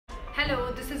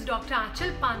Hello, this is Dr.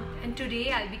 Aanchal and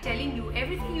today I'll be telling you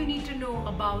everything you need to know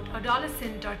about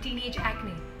adolescent or teenage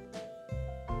acne.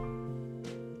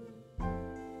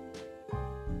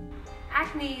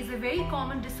 Acne is a very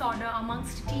common disorder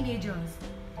amongst teenagers.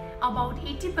 About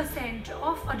 80%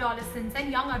 of adolescents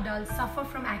and young adults suffer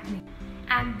from acne,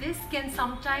 and this can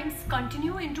sometimes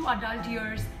continue into adult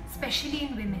years, especially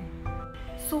in women.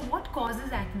 So what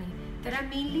causes acne? There are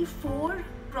mainly 4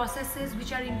 processes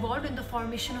which are involved in the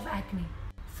formation of acne.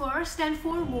 First and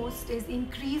foremost is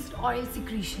increased oil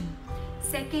secretion.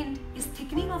 Second is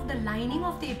thickening of the lining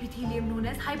of the epithelium known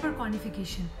as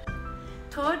hypercornification.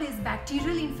 Third is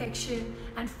bacterial infection,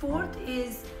 and fourth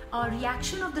is a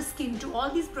reaction of the skin to all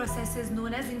these processes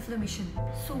known as inflammation.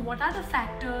 So what are the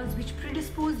factors which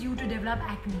predispose you to develop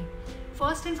acne?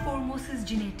 First and foremost is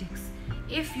genetics.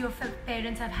 If your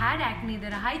parents have had acne,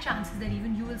 there are high chances that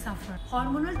even you will suffer.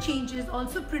 Hormonal changes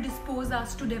also predispose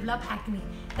us to develop acne.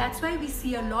 That's why we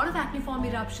see a lot of acneiform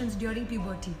eruptions during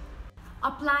puberty.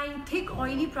 Applying thick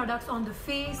oily products on the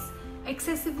face,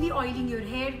 excessively oiling your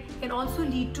hair can also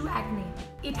lead to acne.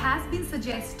 It has been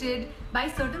suggested by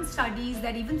certain studies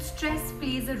that even stress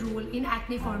plays a role in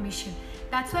acne formation.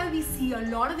 That's why we see a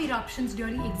lot of eruptions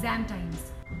during exam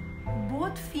times.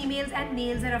 Both females and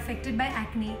males are affected by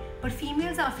acne, but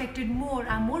females are affected more,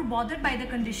 are more bothered by the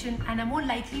condition and are more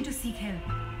likely to seek help.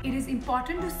 It is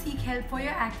important to seek help for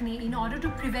your acne in order to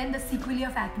prevent the sequelae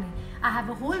of acne. I have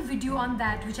a whole video on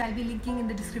that which I'll be linking in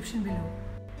the description below.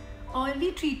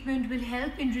 Early treatment will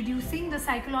help in reducing the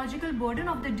psychological burden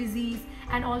of the disease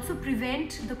and also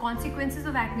prevent the consequences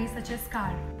of acne such as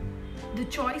scar. The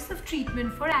choice of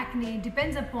treatment for acne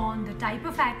depends upon the type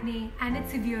of acne and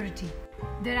its severity.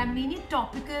 There are many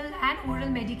topical and oral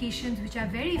medications which are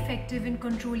very effective in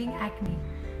controlling acne.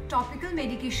 Topical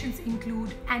medications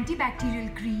include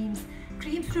antibacterial creams,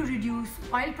 creams to reduce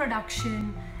oil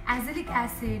production, azelaic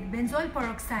acid, benzoyl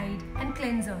peroxide, and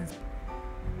cleansers.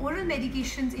 Oral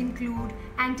medications include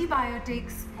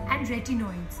antibiotics and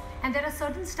retinoids, and there are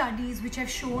certain studies which have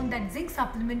shown that zinc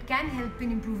supplement can help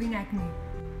in improving acne.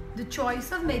 The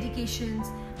choice of medications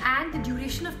and the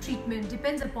duration of treatment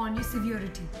depends upon your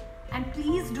severity. And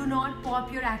please do not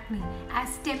pop your acne.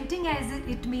 As tempting as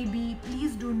it may be,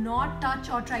 please do not touch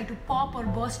or try to pop or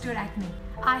burst your acne.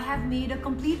 I have made a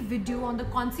complete video on the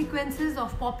consequences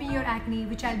of popping your acne,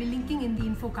 which I'll be linking in the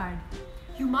info card.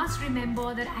 You must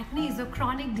remember that acne is a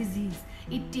chronic disease.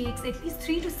 It takes at least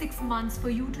 3 to 6 months for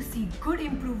you to see good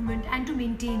improvement and to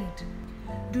maintain it.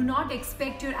 Do not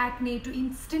expect your acne to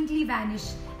instantly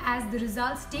vanish, as the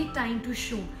results take time to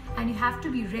show, and you have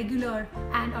to be regular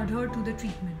and adhere to the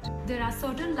treatment. There are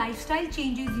certain lifestyle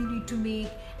changes you need to make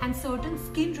and certain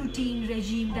skin routine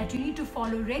regime that you need to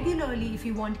follow regularly if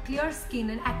you want clear skin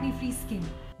and acne-free skin.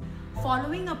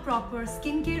 Following a proper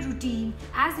skincare routine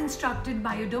as instructed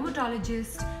by your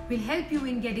dermatologist will help you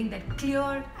in getting that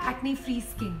clear acne-free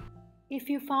skin. If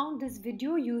you found this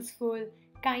video useful,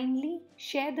 kindly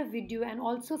share the video and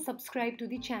also subscribe to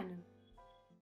the channel.